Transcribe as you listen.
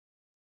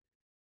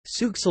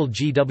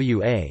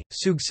Suksilgwa,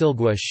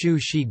 Suksilgwa shu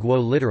shi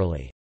guo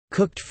literally,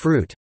 cooked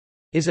fruit,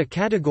 is a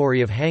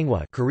category of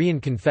hangwa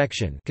Korean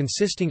confection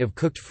consisting of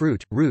cooked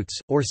fruit, roots,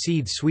 or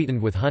seeds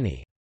sweetened with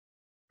honey.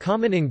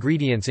 Common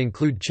ingredients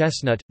include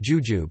chestnut,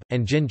 jujube,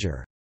 and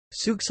ginger.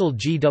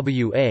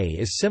 Suksilgwa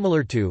is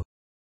similar to,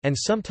 and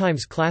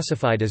sometimes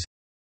classified as,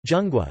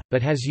 jungwa,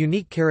 but has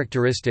unique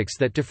characteristics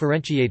that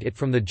differentiate it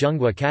from the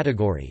jungwa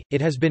category.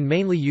 It has been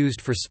mainly used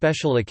for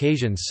special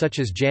occasions such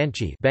as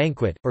janchi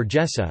banquet, or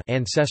jesa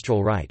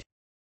ancestral rite.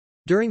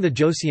 During the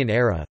Joseon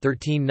era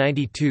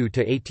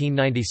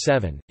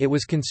 (1392–1897), it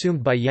was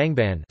consumed by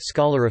yangban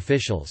scholar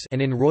officials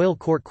and in royal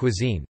court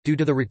cuisine, due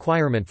to the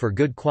requirement for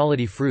good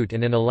quality fruit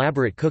and an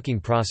elaborate cooking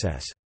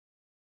process.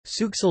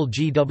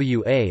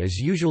 Suksilgwa is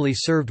usually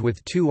served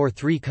with 2 or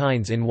 3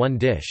 kinds in one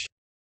dish.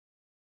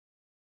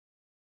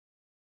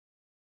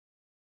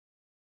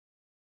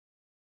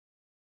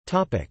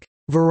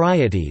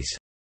 Varieties.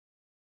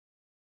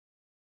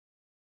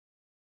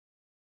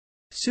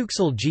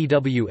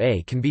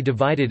 Suksilgwa can be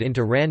divided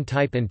into ran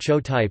type and cho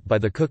type by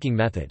the cooking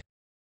method.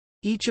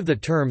 Each of the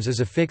terms is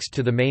affixed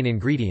to the main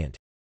ingredient.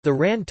 The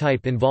ran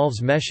type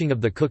involves meshing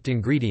of the cooked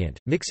ingredient,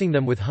 mixing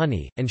them with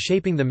honey, and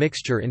shaping the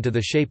mixture into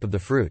the shape of the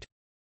fruit.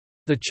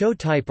 The cho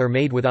type are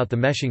made without the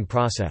meshing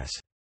process.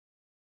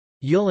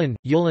 Yulin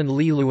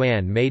li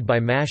luan made by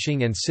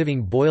mashing and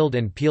sieving boiled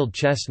and peeled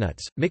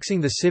chestnuts, mixing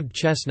the sieved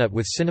chestnut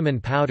with cinnamon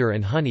powder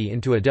and honey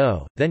into a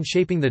dough, then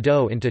shaping the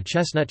dough into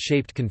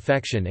chestnut-shaped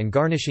confection and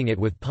garnishing it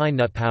with pine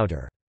nut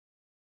powder.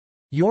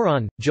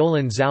 Yoran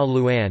jolin zao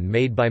luan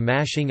made by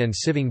mashing and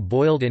sieving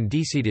boiled and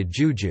deseeded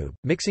jujube,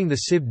 mixing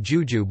the sieved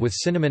jujube with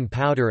cinnamon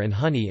powder and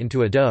honey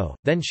into a dough,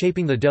 then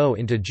shaping the dough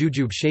into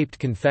jujube-shaped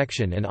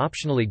confection and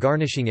optionally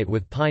garnishing it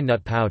with pine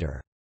nut powder.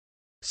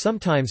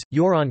 Sometimes,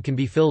 yoran can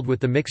be filled with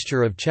the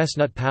mixture of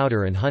chestnut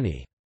powder and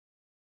honey.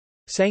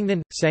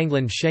 Sangnan,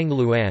 Sanglan Sheng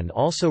Luan,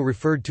 also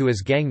referred to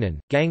as Gangnan,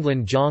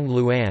 Ganglan Zhong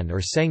Luan or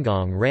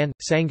Senggong Ran,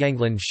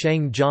 Sanganglan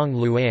Sheng Zhong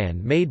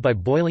Luan, made by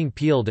boiling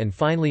peeled and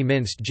finely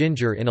minced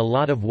ginger in a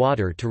lot of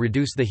water to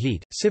reduce the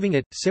heat, sieving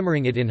it,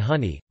 simmering it in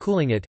honey,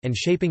 cooling it, and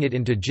shaping it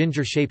into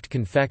ginger-shaped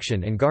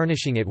confection and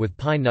garnishing it with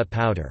pine nut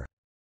powder.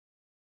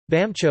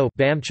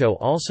 Bamcho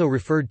also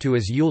referred to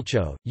as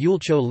yulcho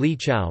li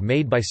chow,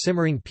 made by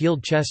simmering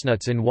peeled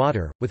chestnuts in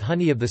water, with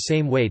honey of the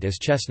same weight as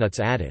chestnuts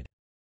added.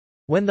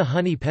 When the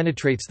honey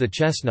penetrates the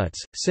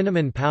chestnuts,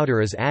 cinnamon powder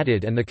is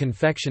added and the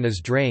confection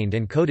is drained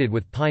and coated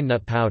with pine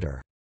nut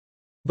powder.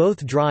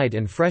 Both dried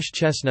and fresh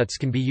chestnuts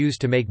can be used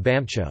to make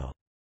bamcho.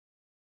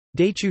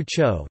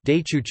 Daechucho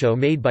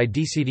made by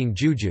deseeding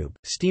jujube,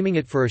 steaming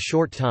it for a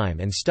short time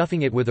and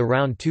stuffing it with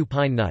around 2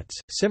 pine nuts,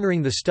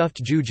 simmering the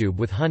stuffed jujube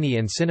with honey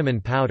and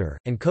cinnamon powder,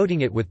 and coating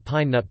it with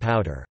pine nut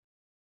powder.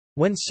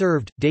 When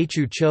served,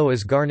 daechucho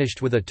is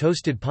garnished with a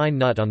toasted pine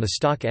nut on the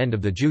stalk end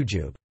of the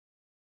jujube.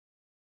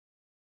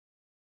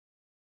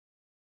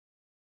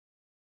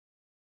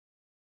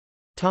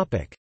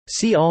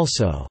 See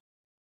also: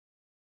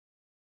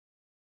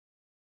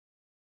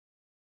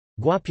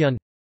 Gwapyeon,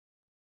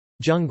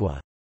 Jungwa.